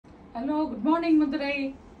Hello, good morning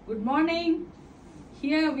Madurai. Good morning.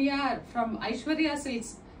 Here we are from Aishwariya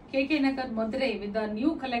KK Nagar Madurai with the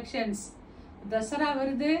new collections. Dasara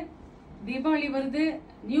varudhu, Deepavali varudhu,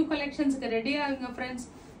 new collections ready ஆகுங்க friends.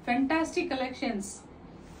 Fantastic collections.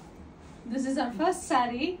 This is our first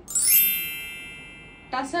saree.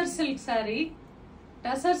 Tassar silk saree.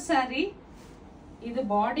 Tassar saree. This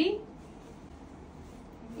body.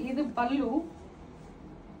 This pallu.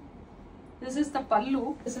 This is the pallu.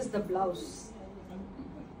 This is the blouse.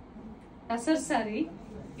 Tassar saree.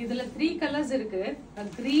 Idhula 3 colors irukku. A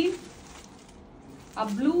green, a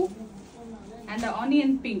blue, and a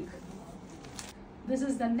onion pink. This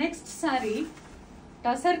is the next saree.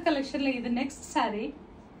 Tassar collection la the next saree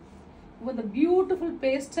with a beautiful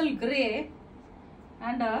pastel grey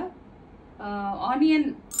and a onion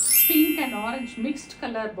pink and orange mixed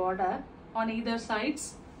color border on either sides.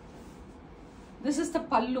 This is the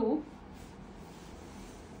pallu.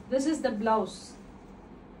 This is the blouse.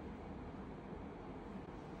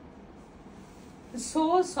 It's so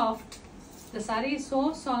soft. The saree is so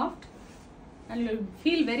soft and you'll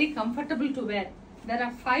feel very comfortable to wear. There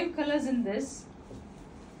are 5 colors in this.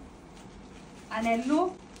 An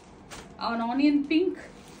yellow, an onion pink,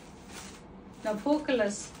 the 4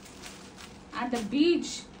 colors, and a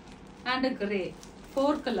beige and a grey.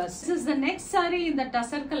 4 colors. This is the next saree in the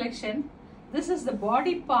Tassar collection. This is the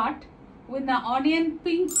body part with the onion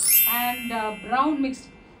pink and brown mixed.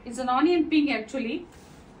 It's an onion pink actually.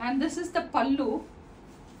 And this is the pallu.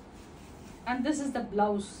 And this is the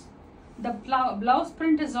blouse. The blouse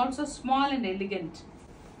print is also small and elegant.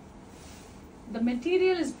 The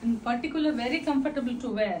material is in particular very comfortable to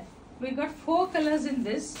wear. We got 4 colors in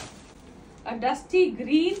this. A dusty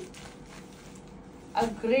green, a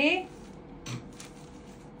grey,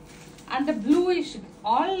 and a bluish.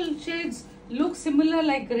 All shades look similar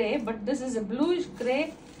like grey, but this is a bluish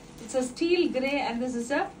grey, it's a steel grey, and this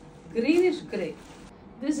is a greenish grey.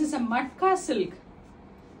 This is a matka silk.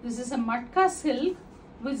 This is a matka silk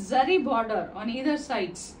with zari border on either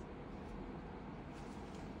sides.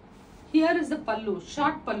 Here is the pallu,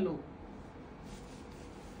 short pallu.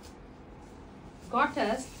 Got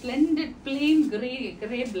a splendid plain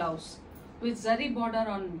grey blouse with zari border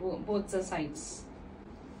on both the sides.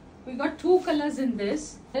 We got 2 colors in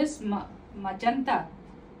this. This magenta,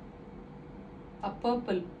 a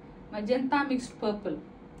purple, magenta mixed purple.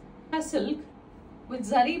 A silk with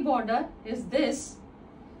zari border is this.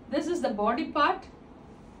 This is the body part,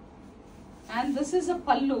 and this is a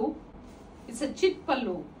pallu. It's a chit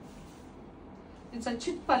pallu. It's a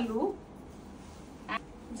chit pallu.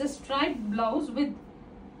 It's a striped blouse with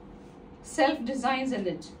self designs in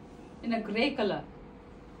it in a grey color.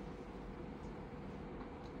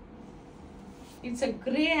 It's a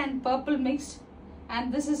grey and purple mixed,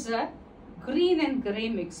 and this is a green and grey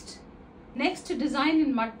mixed. Next design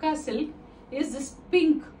in matka silk is this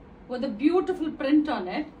pink with a beautiful print on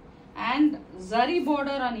it and zari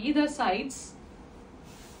border on either sides.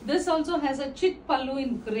 This also has a chit pallu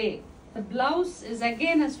in grey. The blouse is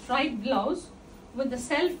again a striped blouse with the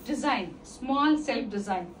self design, small self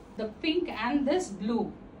design. The pink and this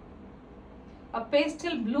blue. A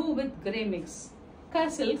pastel blue with grey mix. Matka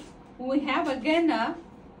silk. We have again a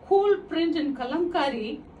cool print in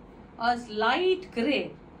kalamkari, a light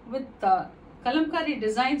grey with kalamkari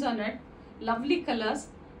designs on it, lovely colors,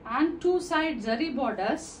 and 2 side zari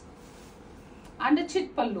borders and a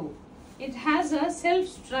chit pallu. It has a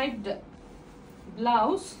self-striped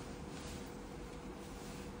blouse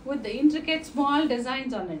with the intricate small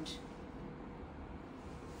designs on it.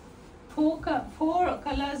 4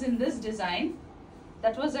 colors in this design.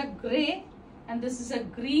 That was a grey, and this is a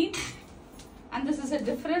green, and this is a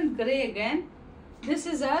different grey again. This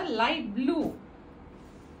is a light blue,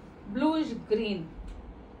 bluish green.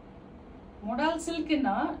 Modal silk in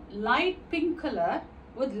a light pink color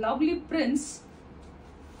with lovely prints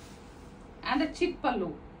and a chit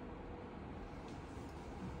pallu.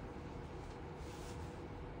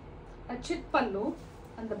 A chit pallu,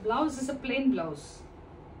 and the blouse is a plain blouse.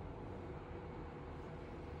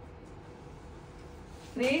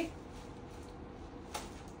 Grey,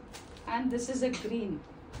 and this is a green.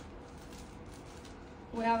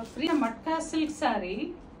 We have free matka silk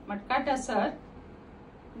saree, matka tassar,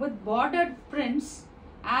 with bordered prints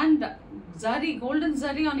and zari, golden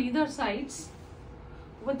zari on either sides,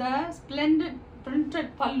 with a splendid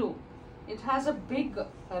printed pallu. It has a big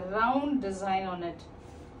round design on it.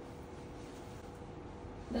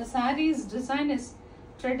 The saree's design is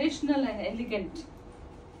traditional and elegant.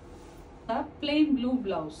 A plain blue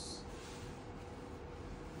blouse.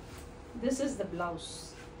 This is the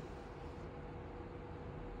blouse.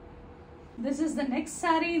 This is the next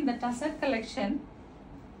saree in the tassar collection.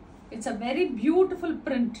 It's a very beautiful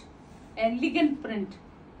print, elegant print.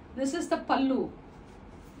 This is the pallu.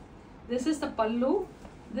 This is the pallu.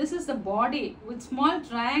 This is the body with small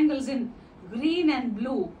triangles in green and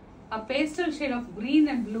blue. A pastel shade of green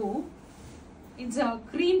and blue. It's a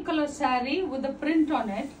cream color saree with a print on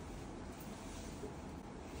it.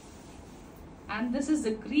 And this is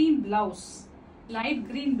the green blouse, light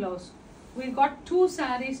green blouse. We got two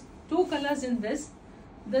sarees, two colors in this.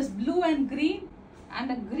 This blue and green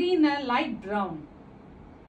and a green and light brown.